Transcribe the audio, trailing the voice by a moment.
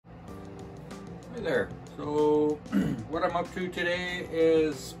Hey there. So what I'm up to today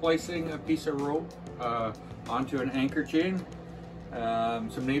is splicing a piece of rope onto an anchor chain.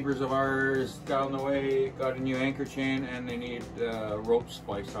 Some neighbors of ours down the way got a new anchor chain and they need rope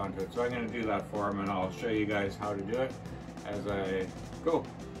spliced onto it. So I'm going to do that for them, and I'll show you guys how to do it as I go.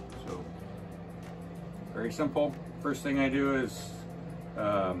 So very simple. First thing I do is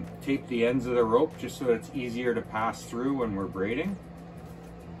tape the ends of the rope just so it's easier to pass through when we're braiding.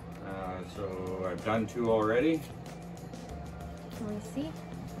 So I've done 2 already. Can we see?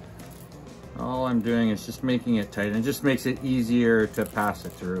 All I'm doing is just making it tight, and it just makes it easier to pass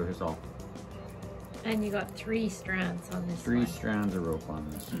it through is all. And you got 3 strands on this 3 one. strands of rope on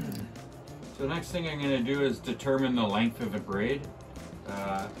this. So the next thing I'm going to do is determine the length of the braid.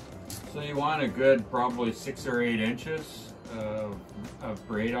 So you want a good probably 6 or 8 inches of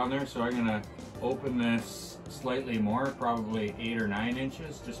braid on there. So I'm going to open this slightly more, probably 8 or 9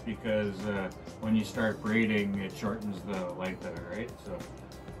 inches, just because when you start braiding it shortens the length of it, right? So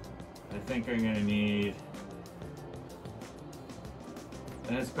I think I'm going to need,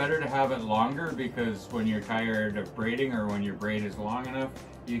 and it's better to have it longer, because when you're tired of braiding or when your braid is long enough,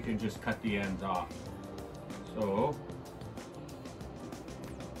 you can just cut the ends off. So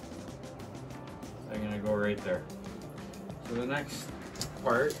I'm going to go right there. So the next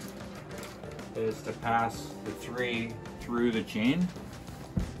part is to pass the 3 through the chain.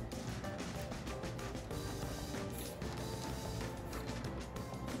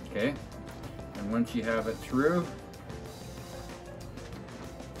 Okay, and once you have it through,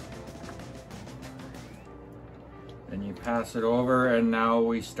 then you pass it over, and now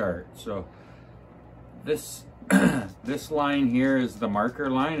we start. So this this line here is the marker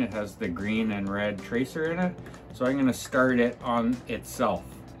line. It has the green and red tracer in it. So I'm going to start it on itself.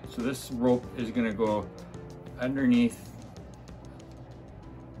 So this rope is going to go underneath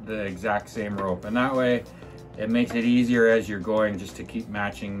the exact same rope, and that way it makes it easier as you're going just to keep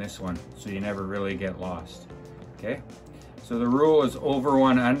matching this one, so you never really get lost. Okay, so the rule is over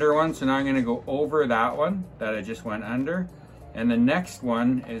one, under one. So now I'm going to go over that one that I just went under, and the next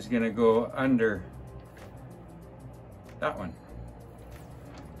one is going to go under that one.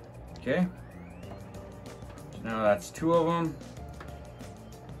 Okay, so now that's 2 of them.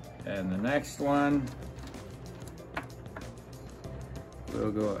 And the next one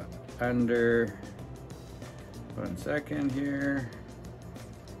will go under. 1 second here.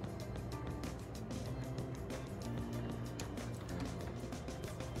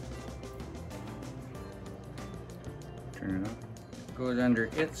 Turn it up. Goes under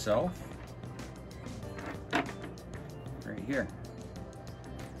itself right here.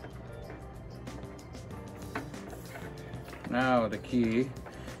 Now the key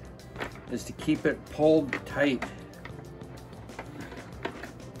is to keep it pulled tight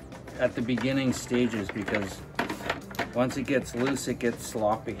at the beginning stages, because once it gets loose, it gets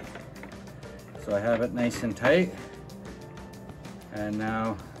sloppy. So I have it nice and tight, and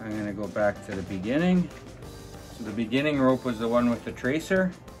now I'm going to go back to the beginning. So the beginning rope was the one with the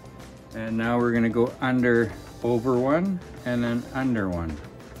tracer, and now we're going to go under, over one, and then under one,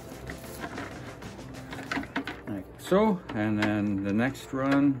 like so. And then the next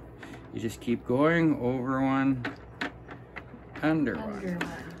run, you just keep going, over one, under one.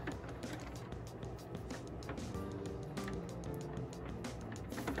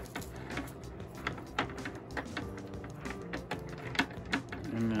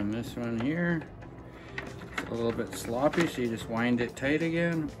 And then this one here, it's a little bit sloppy, so you just wind it tight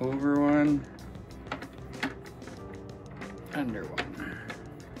again, over one, under one.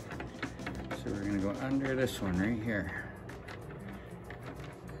 So we're gonna go under this one right here.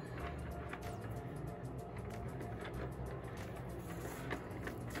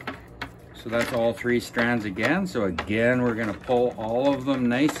 So that's all 3 strands again. So again, we're gonna pull all of them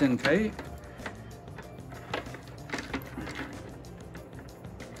nice and tight.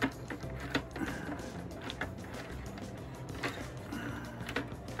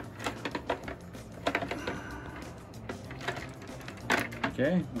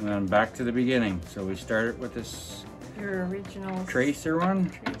 Okay, and then back to the beginning. So we started with this, your original tracer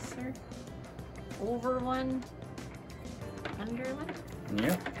one. Tracer. Over one, under one.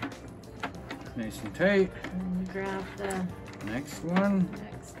 Yep. Nice and tight. And you grab the next one.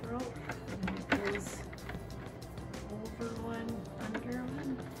 Next rope. And it goes over one, under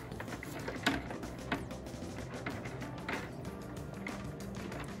one.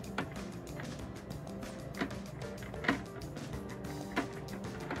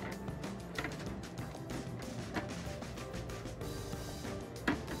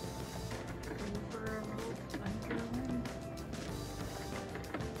 Over a rope, under one.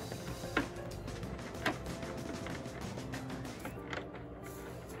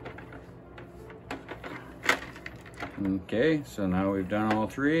 Okay, so now we've done all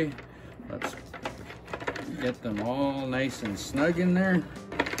three. Let's get them all nice and snug in there.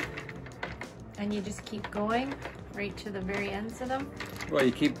 And you just keep going right to the very ends of them? Well,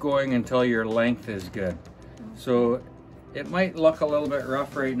 you keep going until your length is good. So it might look a little bit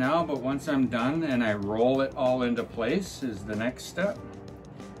rough right now, but once I'm done and I roll it all into place is the next step,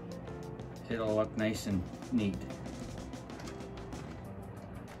 it'll look nice and neat.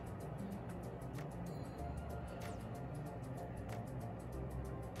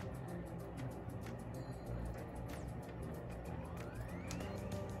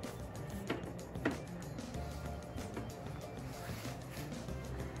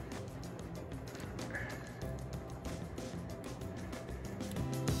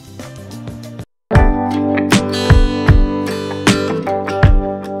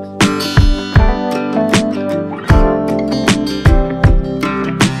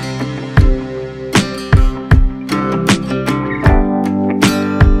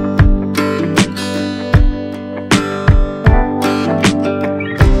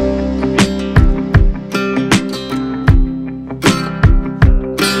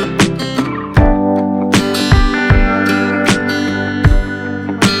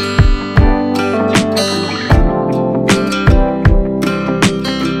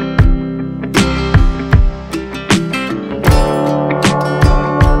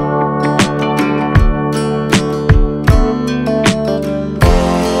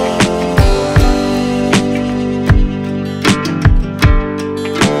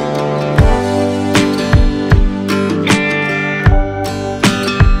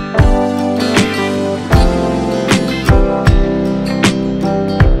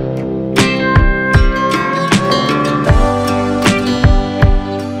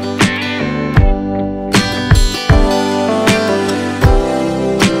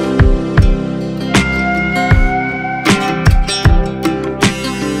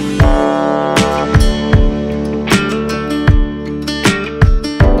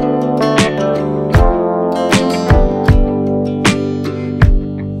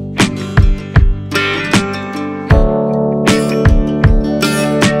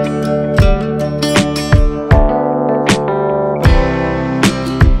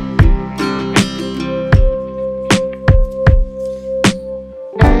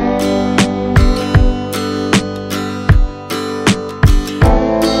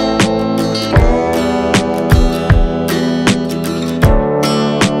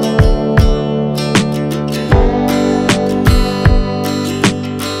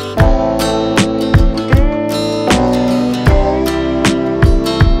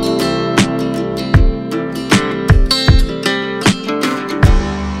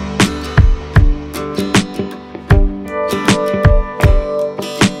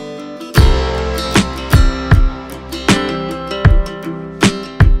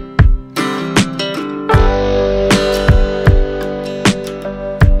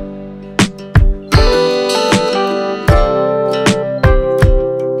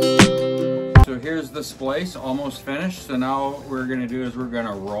 The splice almost finished, so now what we're going to do is we're going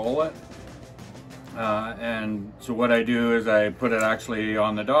to roll it, and so what I do is I put it actually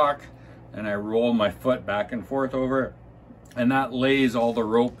on the dock and I roll my foot back and forth over it, and that lays all the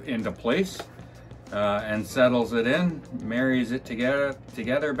rope into place and settles it in, marries it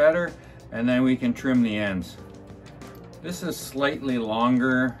together better, and then we can trim the ends. This is slightly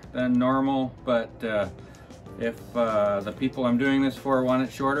longer than normal, but if the people I'm doing this for want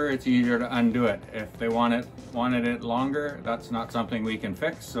it shorter, it's easier to undo it. If they wanted it longer, that's not something we can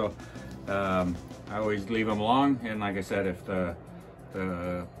fix. So I always leave them long. And like I said, if the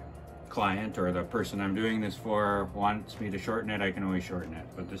client or the person I'm doing this for wants me to shorten it, I can always shorten it.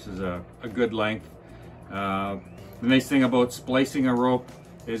 But this is a good length. The nice thing about splicing a rope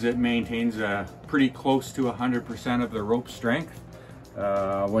is it maintains pretty close to 100% of the rope strength.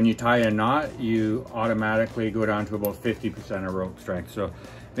 When you tie a knot, you automatically go down to about 50% of rope strength. So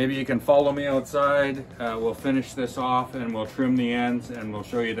maybe you can follow me outside. We'll finish this off and we'll trim the ends and we'll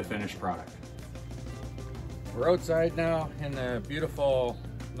show you the finished product. We're outside now in the beautiful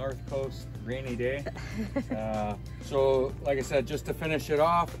North Coast rainy day. So like I said, just to finish it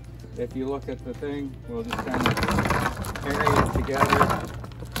off, if you look at the thing, we'll just kind of marry it together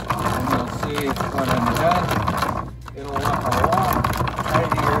and you'll see what I'm done. It'll look a lot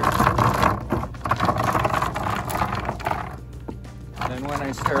tighter than when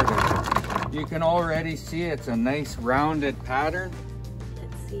I started. You can already see it's a nice rounded pattern.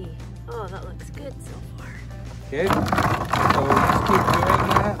 Let's see. Oh, that looks good so far. Okay, so just keep doing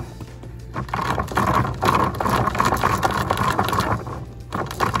that.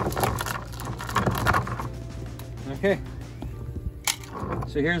 Okay,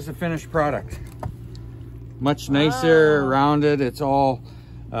 So here's the finished product. Much nicer, rounded. It's all,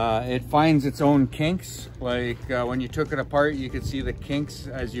 it finds its own kinks. Like when you took it apart, you could see the kinks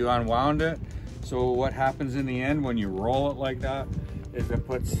as you unwound it. So what happens in the end when you roll it like that is it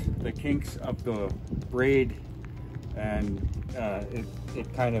puts the kinks of the braid, and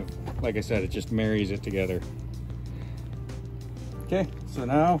it kind of, like I said, it just marries it together. Okay, so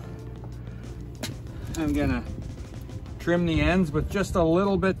now I'm gonna trim the ends with just a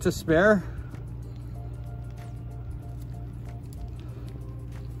little bit to spare.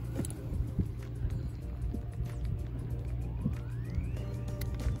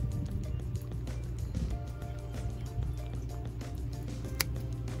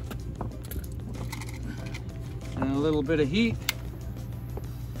 And a little bit of heat.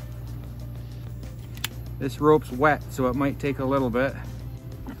 This rope's wet, so it might take a little bit.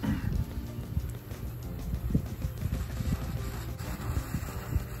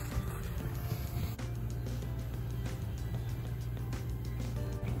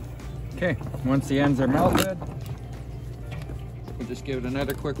 Okay, once the ends are melted, we'll just give it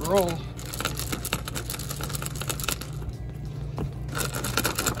another quick roll.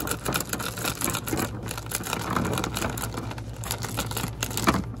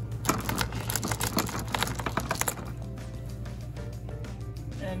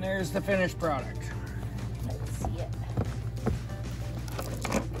 And there's the finished product. Let's see it.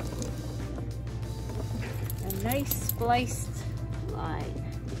 A nice spliced line.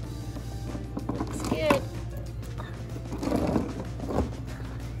 Looks good.